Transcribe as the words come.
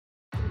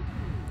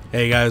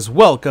Hey guys,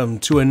 welcome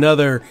to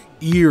another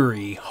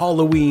eerie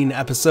Halloween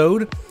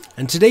episode,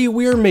 and today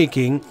we are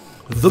making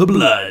the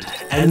Blood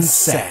and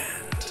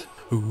Sand.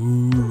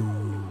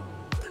 Ooh.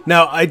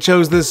 Now, I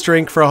chose this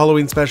drink for a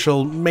Halloween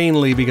special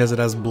mainly because it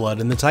has blood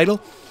in the title,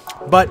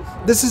 but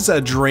this is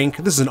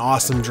an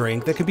awesome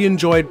drink that can be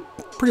enjoyed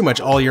pretty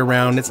much all year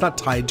round. It's not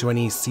tied to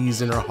any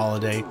season or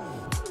holiday.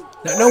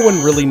 Now, no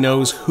one really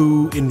knows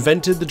who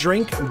invented the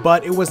drink,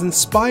 but it was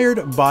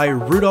inspired by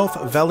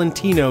Rudolph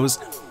Valentino's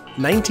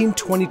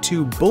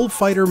 1922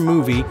 bullfighter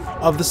movie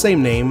of the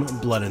same name,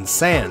 Blood and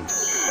Sand.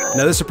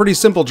 Now, this is a pretty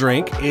simple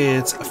drink.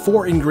 It's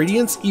 4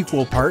 ingredients,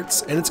 equal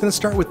parts, and it's going to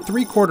start with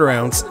 3/4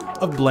 ounce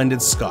of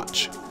blended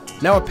Scotch.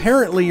 Now,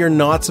 apparently you're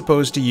not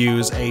supposed to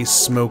use a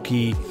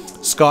smoky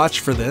Scotch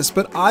for this,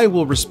 but I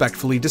will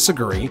respectfully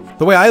disagree.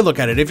 The way I look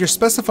at it, if you're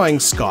specifying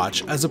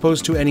Scotch as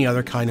opposed to any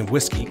other kind of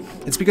whiskey,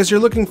 it's because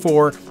you're looking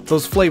for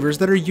those flavors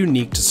that are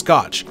unique to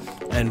Scotch.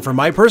 And for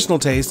my personal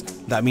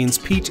taste, that means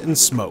peat and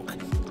smoke.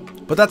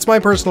 But that's my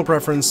personal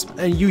preference,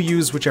 and you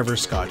use whichever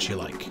Scotch you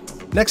like.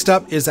 Next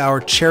up is our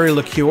cherry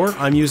liqueur.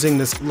 I'm using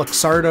this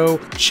Luxardo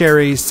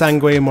Cherry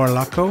Sangue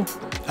Morlacco.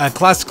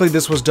 Classically,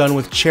 this was done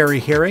with cherry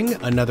herring,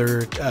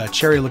 another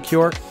cherry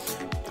liqueur.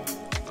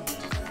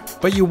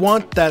 But you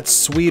want that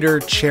sweeter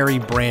cherry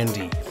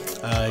brandy.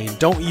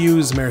 Don't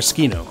use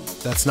maraschino.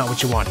 That's not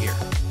what you want here.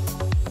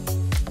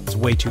 It's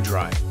way too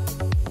dry.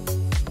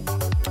 All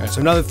right, so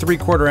another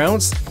 3/4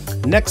 ounce.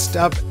 Next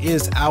up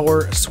is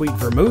our Sweet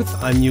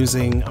Vermouth. I'm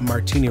using a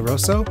Martini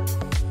Rosso,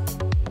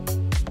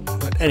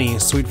 but any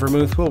Sweet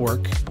Vermouth will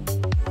work.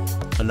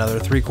 Another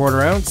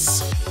 3/4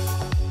 ounce.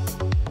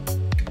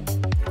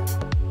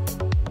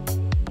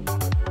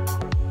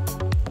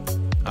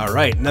 All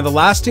right, now the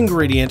last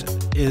ingredient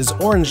is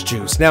orange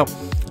juice. Now,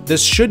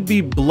 this should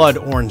be blood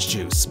orange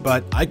juice,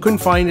 but I couldn't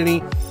find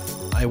any.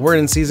 I weren't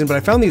in season, but I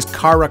found these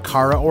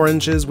Cara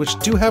oranges, which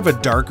do have a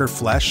darker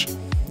flesh.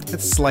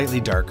 It's slightly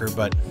darker,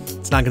 but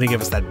it's not going to give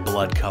us that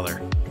blood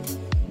color.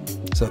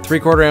 So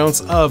 3/4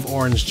 ounce of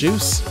orange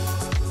juice.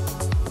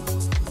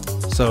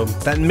 So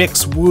that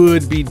mix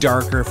would be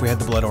darker if we had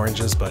the blood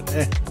oranges, but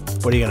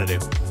what are you going to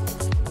do?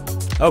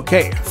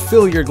 Okay,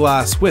 fill your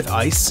glass with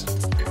ice.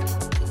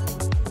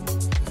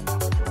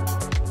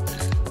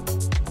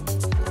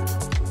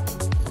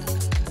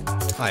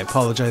 I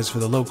apologize for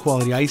the low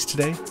quality ice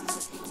today.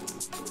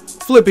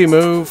 Flippy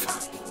move.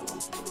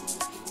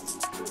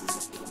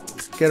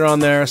 Get her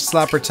on there,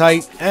 slap her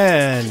tight,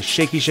 and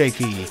shaky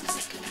shaky.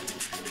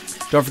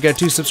 Don't forget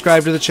to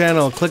subscribe to the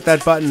channel, click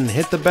that button,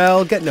 hit the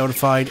bell, get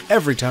notified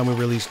every time we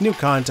release new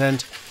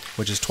content,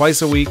 which is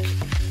twice a week.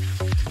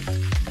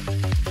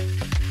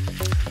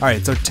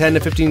 Alright, so 10 to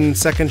 15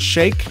 second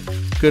shake.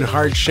 Good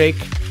hard shake.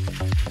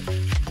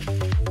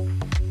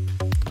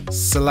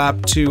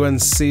 Slap to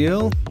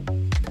unseal.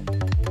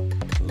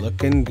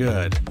 Looking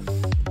good.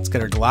 Let's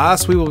get our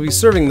glass. We will be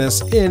serving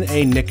this in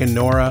a Nick and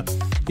Nora.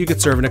 You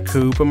could serve in a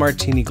coupe, a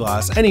martini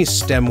glass. Any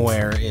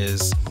stemware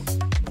is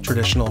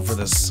traditional for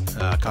this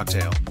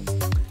cocktail.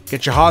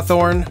 Get your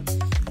hawthorn,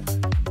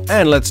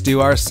 and let's do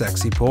our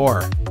sexy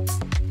pour.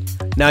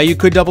 Now, you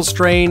could double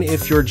strain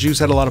if your juice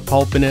had a lot of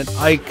pulp in it.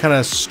 I kind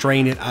of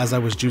strained it as I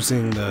was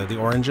juicing the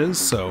oranges,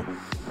 so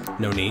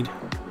no need.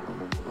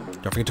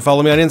 Don't forget to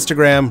follow me on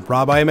Instagram,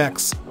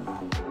 RobIMX.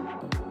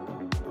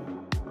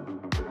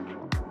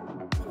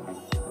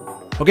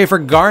 Okay, for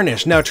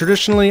garnish. Now,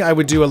 traditionally, I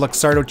would do a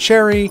Luxardo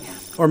cherry,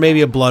 or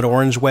maybe a blood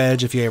orange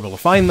wedge if you're able to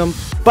find them,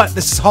 but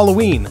this is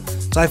Halloween,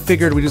 so I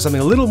figured we'd do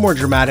something a little more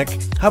dramatic.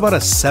 How about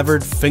a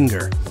severed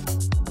finger?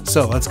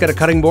 So let's get a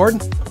cutting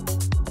board,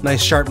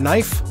 nice sharp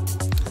knife,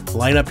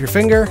 line up your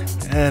finger,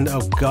 and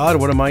oh god,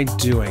 what am I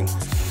doing?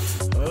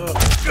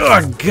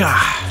 Oh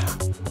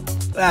god,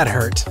 that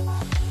hurt.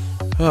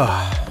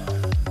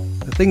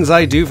 The things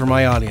I do for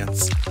my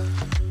audience.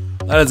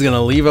 That is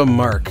gonna leave a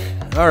mark.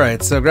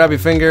 Alright, so grab your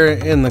finger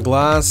in the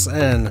glass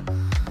and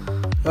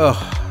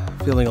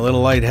feeling a little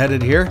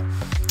lightheaded here.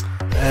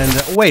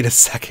 And wait a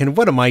second,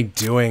 what am I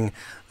doing?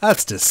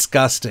 That's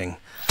disgusting.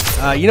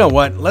 You know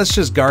what? Let's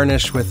just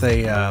garnish with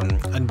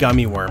a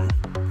gummy worm.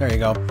 There you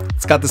go.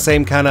 It's got the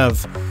same kind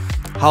of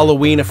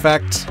Halloween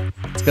effect.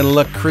 It's gonna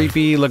look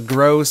creepy, look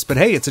gross, but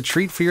hey, it's a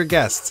treat for your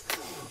guests.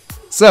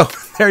 So,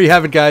 there you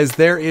have it, guys.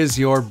 There is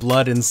your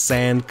Blood and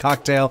Sand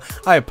cocktail.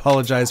 I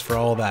apologize for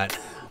all that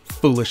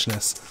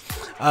foolishness.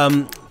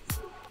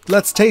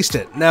 Let's taste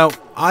it. Now,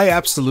 I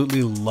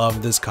absolutely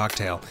love this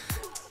cocktail.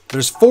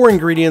 There's 4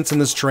 ingredients in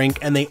this drink,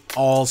 and they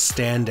all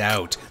stand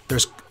out.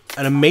 There's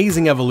an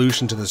amazing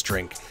evolution to this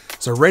drink.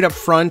 So right up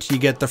front, you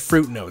get the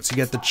fruit notes, you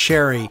get the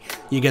cherry,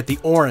 you get the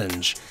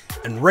orange,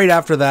 and right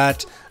after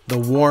that, the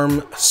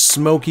warm,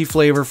 smoky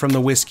flavor from the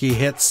whiskey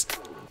hits,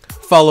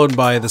 followed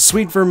by the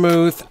sweet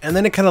vermouth, and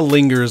then it kind of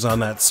lingers on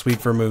that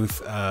sweet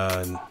vermouth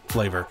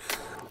flavor.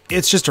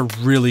 It's just a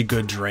really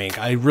good drink.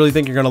 I really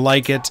think you're going to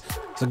like it.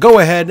 So go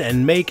ahead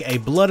and make a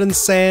Blood and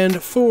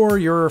Sand for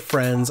your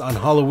friends on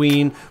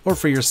Halloween or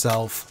for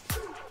yourself.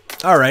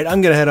 Alright,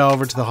 I'm going to head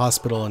over to the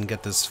hospital and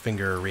get this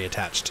finger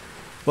reattached.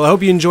 Well, I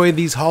hope you enjoyed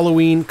these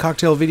Halloween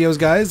cocktail videos,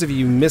 guys. If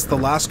you missed the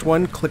last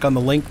one, click on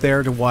the link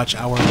there to watch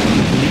our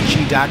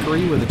lychee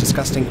daiquiri with a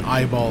disgusting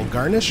eyeball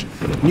garnish.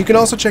 And you can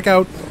also check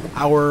out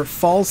our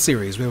fall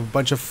series. We have a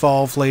bunch of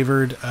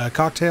fall-flavored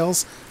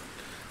cocktails.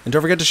 And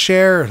don't forget to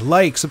share,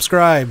 like,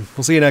 subscribe.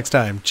 We'll see you next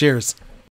time. Cheers.